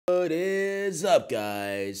What is up,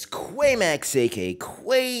 guys? Quaymax, aka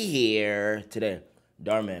Quay here. Today,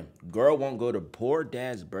 Darman, girl won't go to poor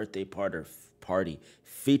dad's birthday party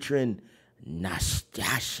featuring Nastya.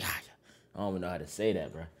 I don't even know how to say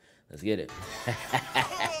that, bro. Let's get it.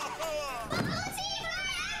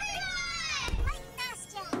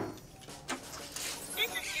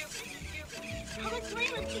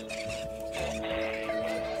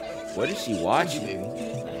 What is she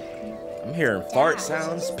watching? I'm hearing fart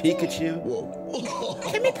sounds, Pikachu.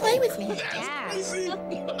 Let me play with me. Dad.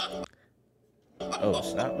 Oh,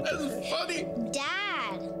 stop with this. Funny.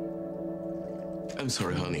 Dad. I'm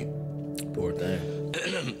sorry, honey. Poor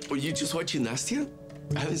thing. Were you just watching Nastya?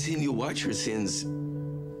 I haven't seen you watch her since...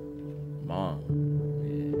 Mom.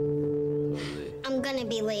 Yeah. I'm gonna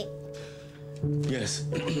be late. Yes.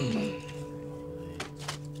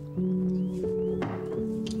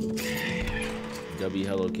 W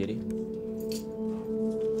Hello Kitty.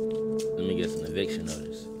 Let me get some eviction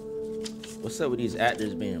notice. What's up with these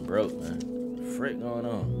actors being broke, man? What the frick going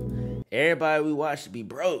on? Everybody we watch be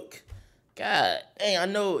broke. God, dang, I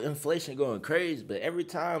know inflation going crazy, but every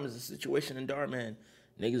time there's a situation in Darman,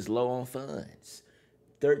 niggas low on funds.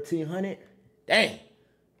 1,300? Dang.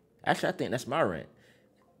 Actually, I think that's my rent.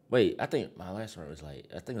 Wait, I think my last rent was like,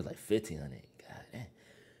 I think it was like 1,500. God damn.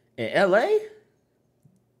 In LA?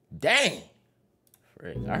 Dang.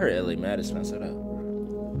 Frick. I heard LA mad expensive though.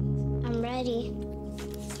 I'm ready.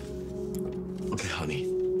 Okay, honey.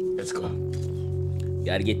 Let's go.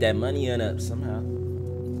 Gotta get that money on up somehow.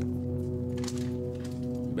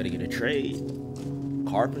 Better get a trade.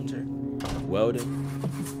 Carpenter, welder,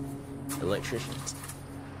 electrician.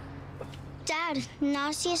 Dad,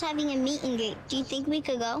 Nastya's having a meet and greet. Do you think we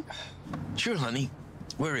could go? Sure, honey.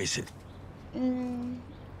 Where is it?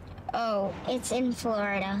 Oh, it's in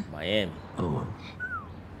Florida. Miami. Oh.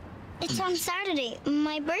 It's on Saturday,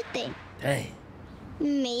 my birthday. Dang.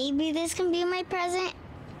 Maybe this can be my present.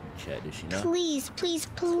 Chat, does she know? Please, please,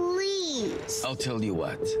 please. I'll tell you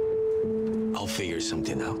what. I'll figure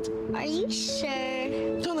something out. Are you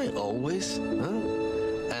sure? Don't I always?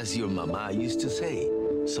 Huh? As your mama used to say,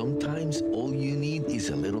 sometimes all you need is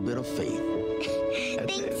a little bit of faith.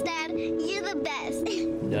 Thanks, Dad. You're the best.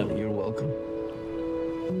 Yeah. You're welcome.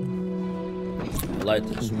 I like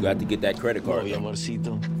this. We got to get that credit card. Oh,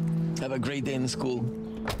 amorcito. Have a great day in school.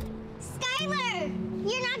 Skylar,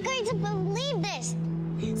 you're not going to believe this.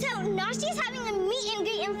 So Nastya's having a meet and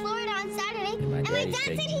greet in Florida on Saturday, and my dad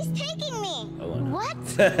said he's taking me. Hold on. What?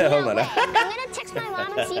 Hold on. I'm gonna text my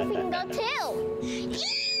mom and see if we can go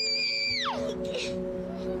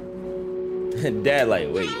too. Dad, like,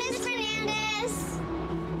 wait. Hi, Miss Fernandez.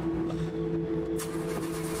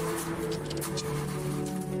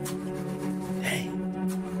 Hey.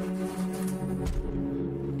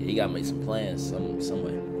 Yeah, you gotta make some plans some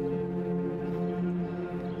way.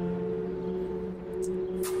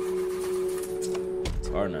 It's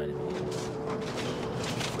hard night.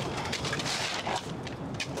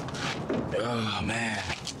 Oh, man.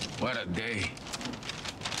 What a day.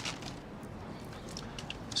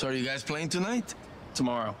 So are you guys playing tonight?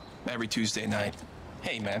 Tomorrow, every Tuesday night.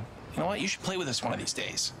 Hey, man, you know what? You should play with us one of these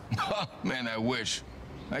days. Oh, man, I wish.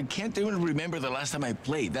 I can't even remember the last time I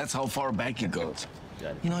played. That's how far back it goes.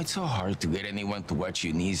 You know, it's so hard to get anyone to watch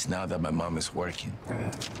your niece now that my mom is working.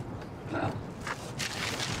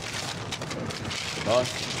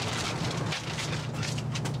 Boss?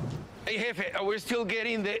 Hey, Jefe, we're still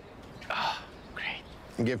getting the... Oh, great.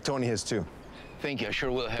 And give Tony his too. Thank you, I sure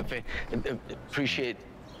will, Jefe. Appreciate...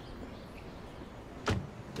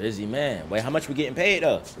 Busy man. Wait, how much we getting paid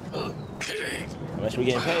though? Okay. How much we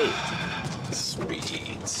getting paid? Sweet.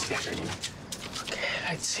 Okay,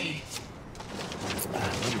 let's see. I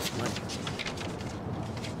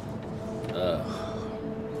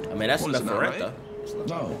mean, that's enough Wasn't for that rent, right? though.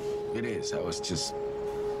 No, it is. I was just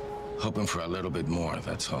hoping for a little bit more,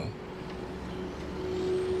 that's all.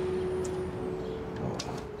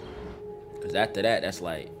 Because after that, that's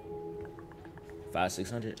like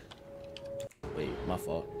 500-600. Wait, my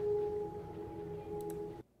fault.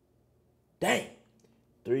 Dang.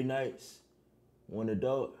 3 nights, 1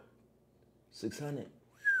 adult, 600.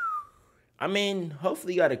 I mean,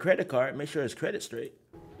 hopefully you got a credit card. Make sure it's credit straight.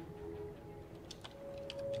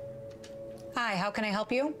 Hi, how can I help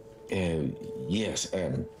you? Yes, I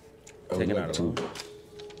would Take it like out to of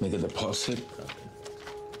make a deposit.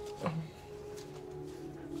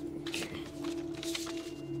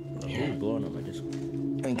 Who's blowing up my Discord?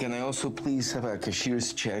 And can I also please have a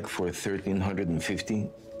cashier's check for $1,350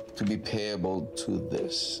 to be payable to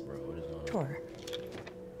this? Bro, what is going on? Sure.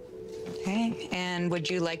 Okay, and would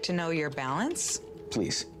you like to know your balance?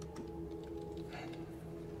 Please.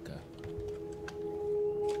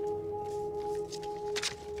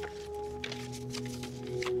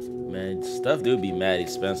 Stuff do be mad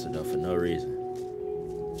expensive though for no reason.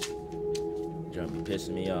 Jump be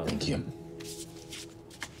pissing me off. Thank you.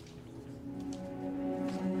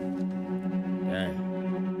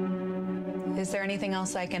 Dang. Is there anything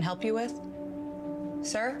else I can help you with?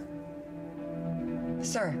 Sir?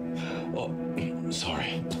 Sir? Oh,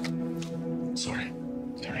 sorry. Sorry.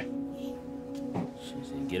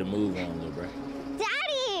 Get a move on, little bro.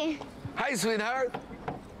 Daddy! Hi, sweetheart.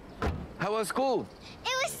 How was school?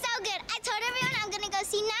 It was so good. I told everyone I'm gonna go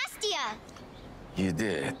see Nastya. You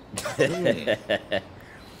did.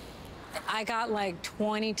 I got like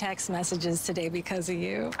 20 text messages today because of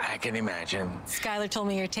you. I can imagine. Skylar told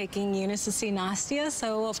me you're taking Eunice to see Nastya,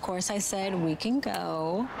 so of course I said we can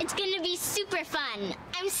go. It's gonna be super fun.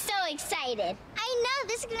 I'm so excited. I know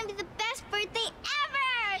this is gonna be the best birthday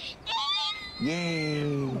ever!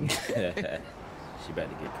 Yay! She about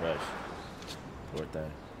to get crushed. Poor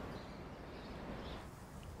thing.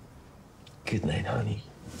 Good night, honey.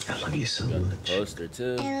 I love you so Got the much. poster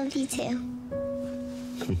too. I love you too.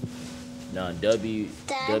 No, W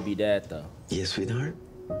dad though. Yes, sweetheart?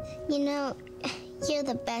 You know, you're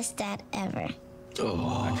the best dad ever.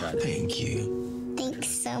 Oh, thank you. Thanks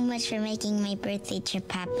so much for making my birthday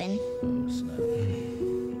trip happen. Oh,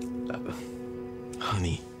 snap.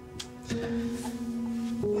 Honey,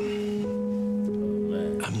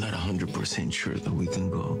 I'm not 100% sure that we can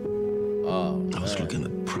go. Oh, I was looking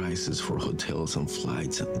at prices for hotels and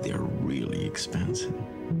flights, and they're really expensive.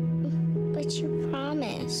 But you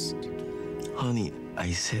promised. Honey,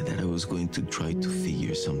 I said that I was going to try to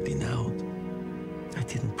figure something out. I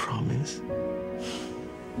didn't promise.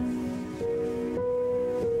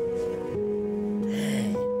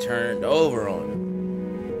 Dang, turned over on him.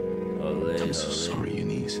 I'm so sorry,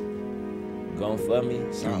 Eunice. Going for me?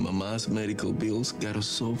 Your mama's medical bills got us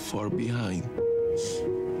so far behind.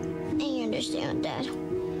 I understand, Dad.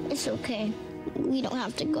 It's okay. We don't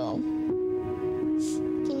have to go.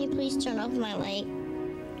 Can you please turn off my light?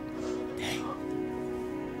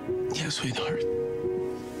 Yeah, sweetheart.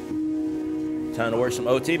 Time to work some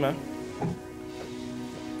OT, man.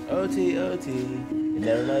 OT, OT. You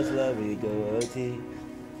never much love when you go OT.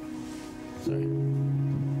 Sorry.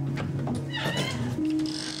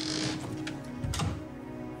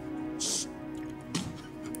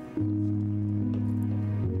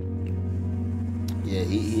 Yeah,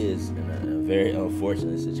 he is in a very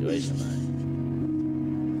unfortunate situation, man.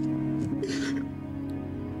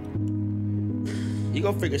 You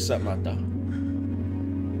gonna figure something out though.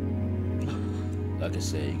 Like I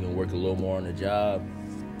said, you gonna work a little more on the job.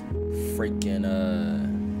 Freaking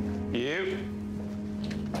You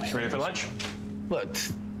ready for lunch?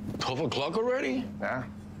 What? 12 o'clock already? Yeah.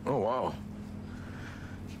 Oh, wow.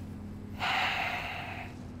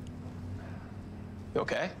 You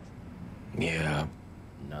okay? Yeah.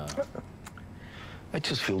 no. I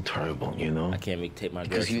just feel terrible, you know? I can't take my girl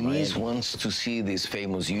Because to Eunice Miami. wants to see this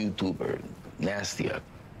famous YouTuber, Nastya,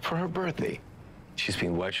 for her birthday. She's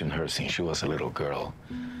been watching her since she was a little girl.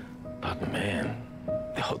 But man,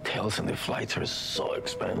 the hotels and the flights are so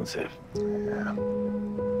expensive. Yeah.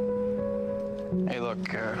 Hey,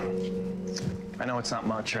 look, I know it's not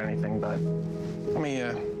much or anything, but let me,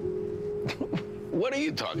 What are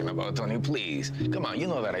you talking about, Tony? Please. Come on, you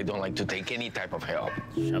know that I don't like to take any type of help.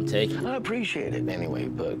 I'm taking. I appreciate it anyway,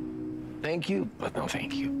 but thank you, but no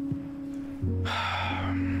thank you.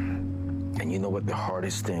 And you know what the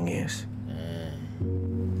hardest thing is?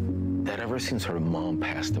 That ever since her mom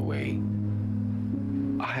passed away,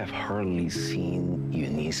 I have hardly seen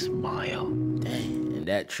Eunice smile. Dang. And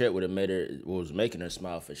that trip would have made her, was making her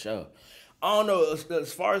smile for sure. I don't know,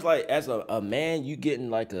 as far as like, as a man, you getting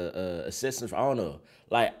like a assistance, I don't know.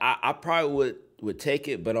 Like, I probably would take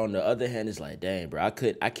it, but on the other hand, it's like, dang, bro, I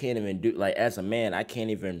can't even do, like, as a man, I can't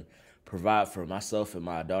even provide for myself and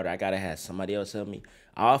my daughter. I gotta have somebody else help me.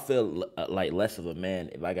 I'll feel like less of a man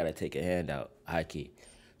if I gotta take a handout, high key.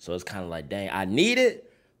 So it's kind of like, dang, I need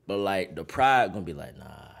it, but like the pride gonna be like, nah,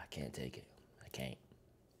 I can't take it. I can't.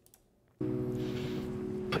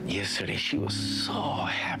 But yesterday, she was so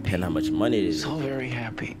happy. And how much money it is. So very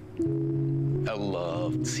happy. I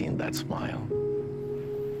loved seeing that smile.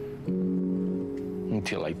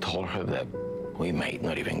 Until I told her that we might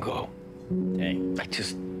not even go. Dang. I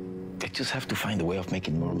just have to find a way of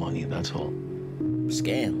making more money, that's all.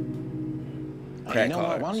 Scam. you know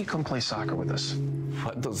what? Why don't you come play soccer with us?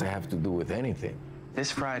 What does it have to do with anything?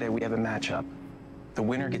 This Friday, we have a matchup. The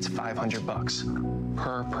winner gets $500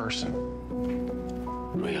 per person.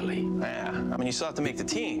 Really? Yeah, I mean, you still have to make the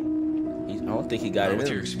team. I don't think he got it With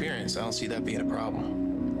in. your experience, I don't see that being a problem.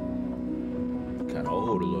 Kind of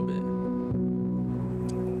old a little bit.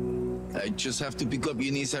 I just have to pick up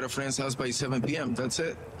Eunice at a friend's house by 7 p.m. That's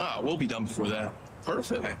it. Ah, we'll be done before that.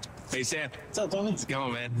 Perfect. Hey, Sam. What's up, Tony? How's it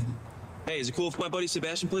going, man? Hey, is it cool if my buddy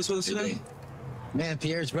Sebastian plays with us today? Man,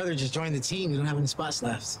 Pierre's brother just joined the team. We don't have any spots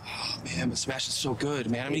left. Oh, man, but Sebastian's so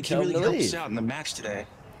good, man. I mean, he really helped us out in the match today.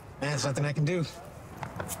 Man, there's nothing I can do.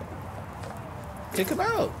 Kick him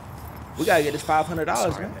out. We gotta get this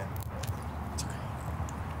 $500, man.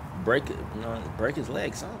 Break it, you know, break his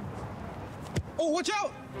leg, son. Oh, watch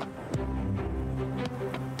out!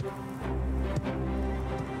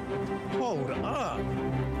 Hold up. I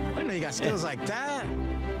didn't know you got skills like that.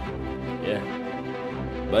 Yeah.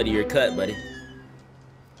 Buddy, you're cut, buddy.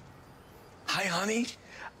 Hi, honey.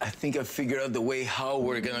 I think I figured out the way how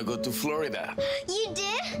we're gonna go to Florida. You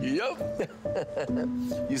did? Yup.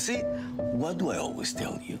 You see, what do I always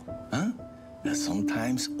tell you? Huh? That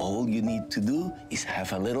sometimes all you need to do is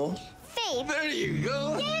have a little faith. There you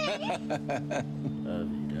go.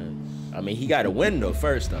 I mean, he got to win though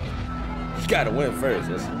first though. He got to win first.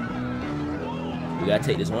 We gotta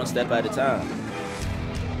take this one step at a time.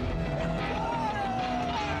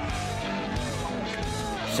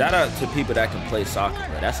 Shout out to people that can play soccer,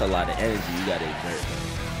 bro. That's a lot of energy you gotta exert,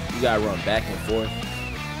 bro. You gotta run back and forth.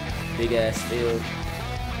 Big ass field.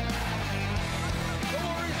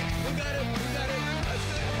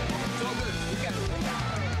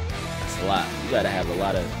 That's a lot. You gotta have a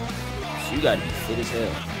lot of. You gotta be fit as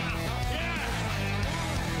hell.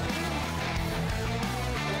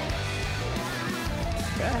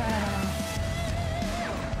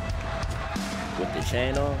 With the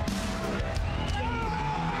chain on.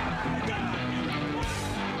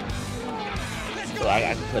 So I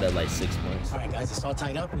can put up like 6 points. All right, guys, it's all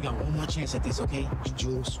tied up. We got one more chance at this, okay?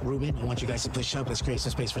 Jules, Ruben, I want you guys to push up. Let's create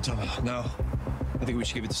some space for Tony. No, I think we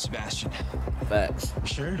should give it to Sebastian. Facts.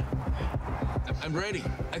 Sure? I'm ready.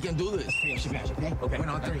 I can do this. Yeah, Sebastian, okay? Okay. Win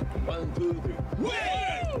on 3. 1, 2, 3.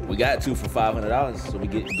 Win! We got 2 for $500, so we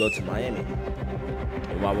get to go to Miami.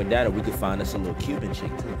 And while we're down there, we could find us a little Cuban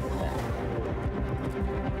chick too.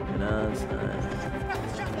 You know what I'm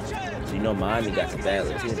saying? So you know Miami got some bad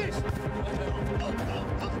Latinas.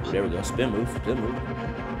 There we go. Spin move. Spin move.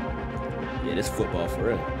 Yeah, this football for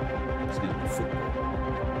real. Excuse me, football.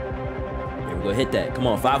 There we go. Hit that. Come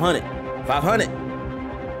on, 500. 500.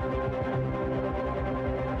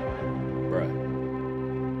 Bruh.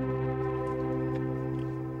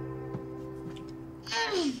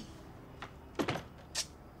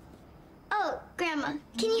 Oh, Grandma,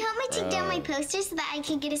 can you help me take down my poster so that I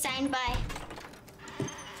can get it signed by?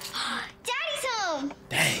 Daddy's home!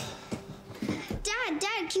 Dang.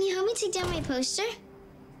 Dad, can you help me take down my poster?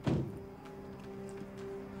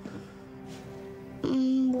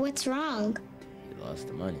 What's wrong? He lost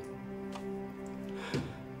the money.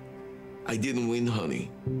 I didn't win, honey.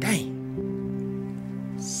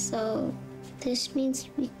 Dang. So, this means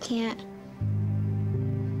we can't.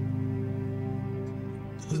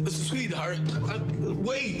 Sweetheart,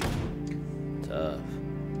 wait. Tough.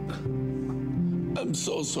 I'm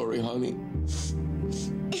so sorry, honey.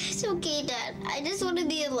 It's okay, Dad. I just want to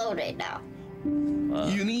be alone right now.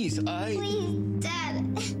 Eunice, Please,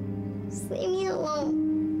 Dad. Just leave me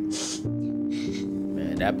alone.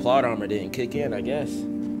 Man, that plot armor didn't kick in, I guess.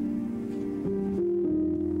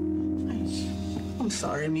 I'm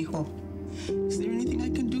sorry, mijo. Is there anything I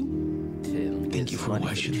can do? thank you for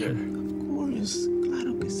watching her. Of course.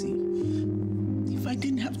 Claro que sí. If I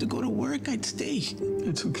didn't have to go to work, I'd stay.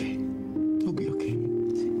 It's okay. You'll be okay.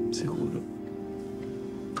 Seguro.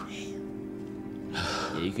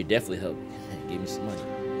 Yeah, you could definitely help me. Give me some money.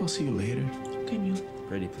 I'll see you later. Okay, Mule.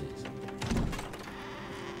 Pretty please.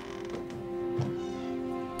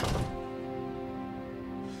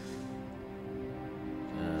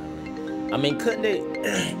 I mean, couldn't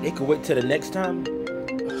they could wait till the next time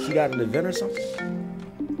she got an event or something?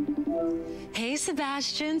 Hey,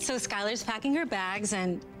 Sebastian. So Skylar's packing her bags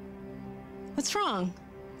and... What's wrong?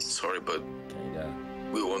 Sorry, but Okay,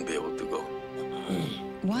 we won't be able to go.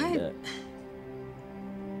 What? yeah.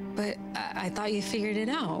 But I thought you figured it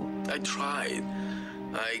out. I tried.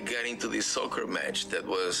 I got into this soccer match that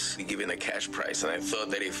was given a cash prize, and I thought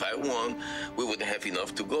that if I won, we would have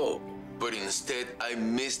enough to go. But instead, I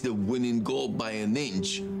missed the winning goal by an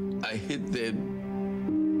inch. I hit the...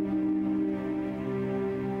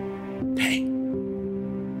 Dang.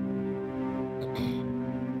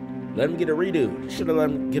 Let him get a redo. Should have let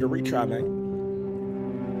him get a retry, man.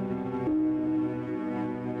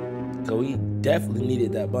 So we definitely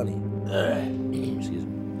needed that money. Excuse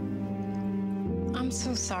me. I'm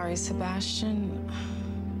so sorry, Sebastian.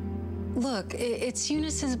 Look, it's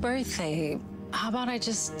Eunice's birthday. How about I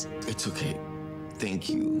just... It's okay. thank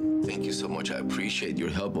you. Thank you so much. I appreciate your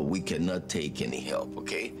help, but we cannot take any help,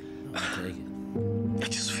 okay? I'll take it. I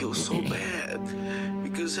just feel so bad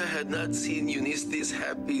because I had not seen Eunice this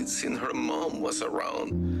happy since her mom was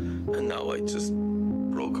around. And now I just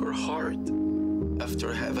broke her heart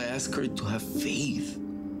after I have asked her to have faith.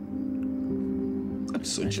 I'm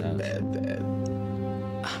such a bad dad.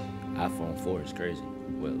 iPhone 4 is crazy.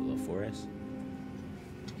 What, a 4S?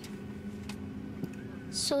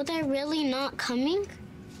 So they're really not coming?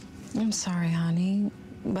 I'm sorry, honey.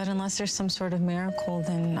 But unless there's some sort of miracle,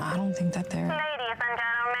 then I don't think that they're... Ladies and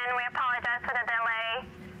gentlemen, we apologize for the delay.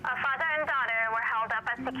 A father and daughter were held up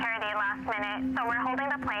as security last minute, so we're holding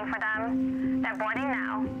the plane for them. They're boarding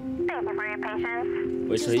now. Thank you for your patience.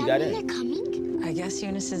 Wait, so you got in? They're coming? I guess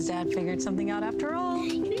Eunice's dad figured something out after all.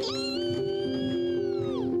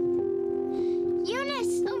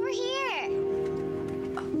 Eunice, over here.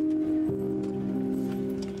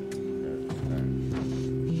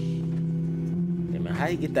 Hey, man, how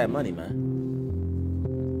you get that money, man?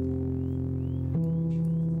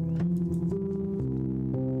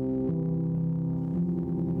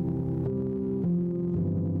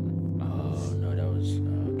 Oh, no, that was...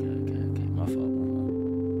 Okay. My fault.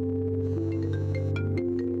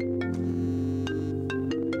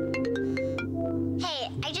 Hey,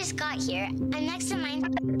 I just got here. I'm next to mine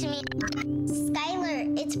to me.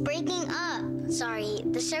 Skylar, it's breaking up. Sorry,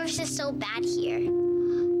 the service is so bad here.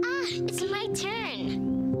 Ah, it's my turn.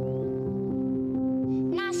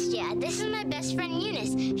 Nastya, this is my best friend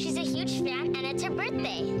Eunice. She's a huge fan and it's her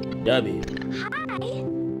birthday. W. Hi.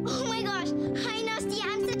 Oh my gosh. Hi, Nastya.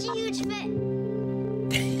 I'm such a huge fan.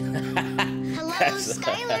 Hello,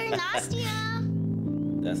 Skylar,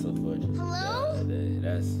 Nastya. That's so funny. Hello?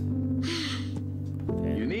 That's...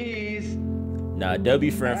 Eunice. Nah,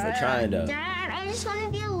 W friend for trying though. Dad, I just want to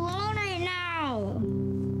be alone right now.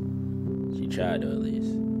 She tried though at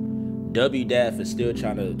least. W dad for still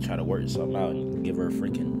trying to work something out and give her a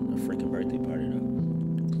freaking birthday party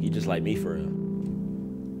though. He just like me for real.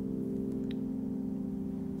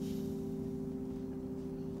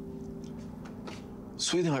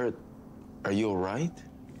 Sweetheart, are you all right?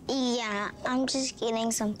 Yeah, I'm just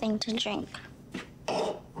getting something to drink.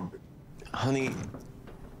 Honey,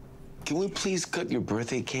 can we please cut your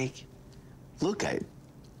birthday cake? Look, I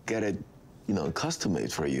got it, custom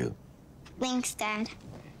made for you. Thanks, Dad.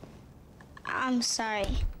 I'm sorry.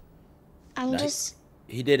 I'm just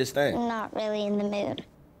He did his thing. not really in the mood.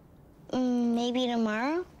 Maybe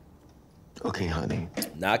tomorrow? Okay, honey.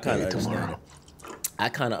 Now I kind of Maybe understand. tomorrow. I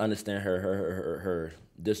kind of understand her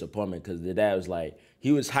disappointment because the dad was like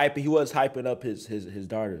he was hyping up his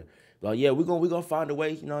daughter. Like, yeah, we're gonna find a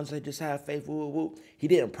way, you know what I'm saying? Just have faith. Woo, woo, woo. He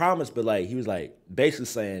didn't promise, but like he was like basically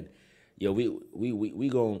saying, yo, we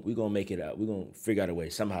gonna make it out. We're gonna figure out a way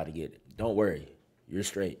somehow to get it. Don't worry, you're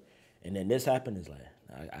straight. And then this happened. It's like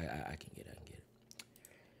I can get it.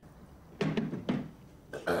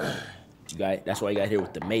 You got. That's why you got here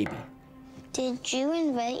with the maybe. Did you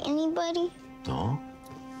invite anybody? No?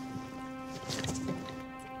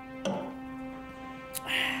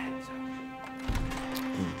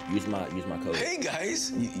 Use my code. Hey,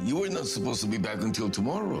 guys. You were not supposed to be back until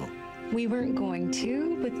tomorrow. We weren't going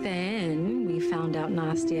to, but then we found out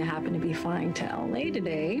Nastya happened to be flying to LA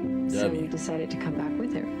today, so we decided to come back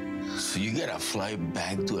with her. So you gotta fly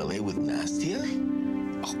back to LA with Nastya?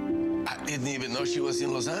 Oh, I didn't even know she was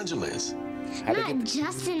in Los Angeles. Not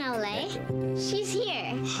just in LA. She's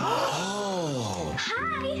here. Oh.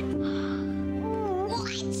 Hi.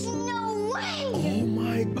 What? No way. Oh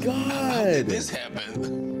my God. How did this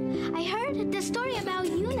happen? I heard the story about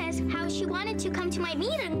Eunice, how she wanted to come to my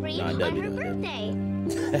meet and greet on her birthday.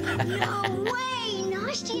 No way!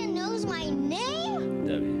 Nastya knows my name?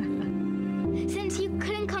 Since you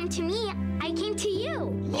couldn't come to me, I came to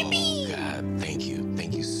you. Yippee! Oh, God, thank you.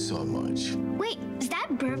 Thank you so much. Wait, is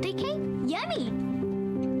that birthday cake? Yummy!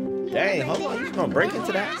 Dang, hold on. You gonna break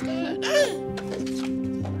into that?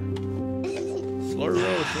 Slow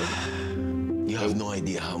roll, You have no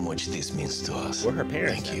idea how much this means to us. We're her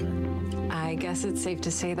parents. Thank you. I guess it's safe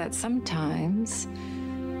to say that sometimes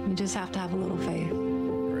you just have to have a little faith,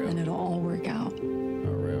 and it'll all work out.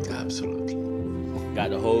 Absolutely. Got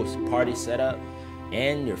the whole party set up,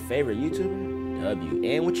 and your favorite YouTuber, W,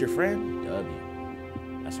 and with your friend,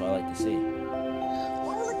 W. That's what I like to see.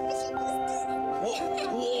 Whoa,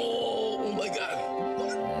 oh my God.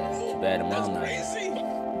 It's bad to That's mom now. crazy.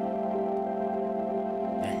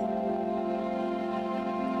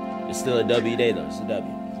 It's still a W day though. It's a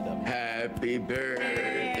W. It's a W. Happy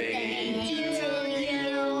birthday to you.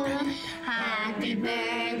 Happy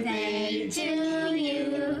birthday to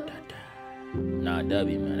you. Nah,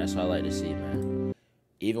 W, man. That's what I like to see, man.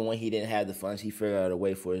 Even when he didn't have the funds, he figured out a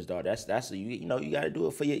way for his daughter. That's you know, you gotta do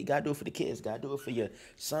it for you gotta do it for the kids. Gotta do it for your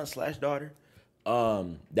son/daughter.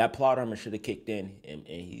 That plot armor should have kicked in and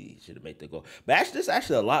he should have made the goal. But actually, this is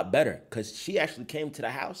actually a lot better because she actually came to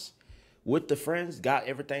the house with the friends, got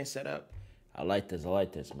everything set up. I like this,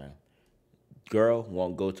 man. Girl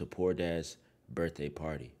won't go to poor dad's birthday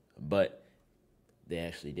party, but they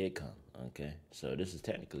actually did come, okay? So this is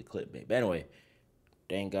technically clickbait. But anyway,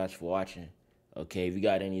 thank God for watching. Okay, if you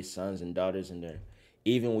got any sons and daughters in there,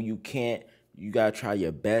 even when you can't, you gotta try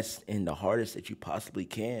your best and the hardest that you possibly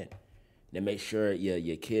can to make sure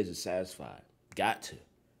your kids are satisfied. Got to.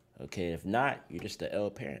 Okay, if not, you're just an L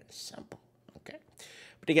parent. Simple. Okay.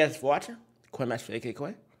 But thank you guys for watching. Coin Match for AK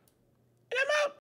Coin.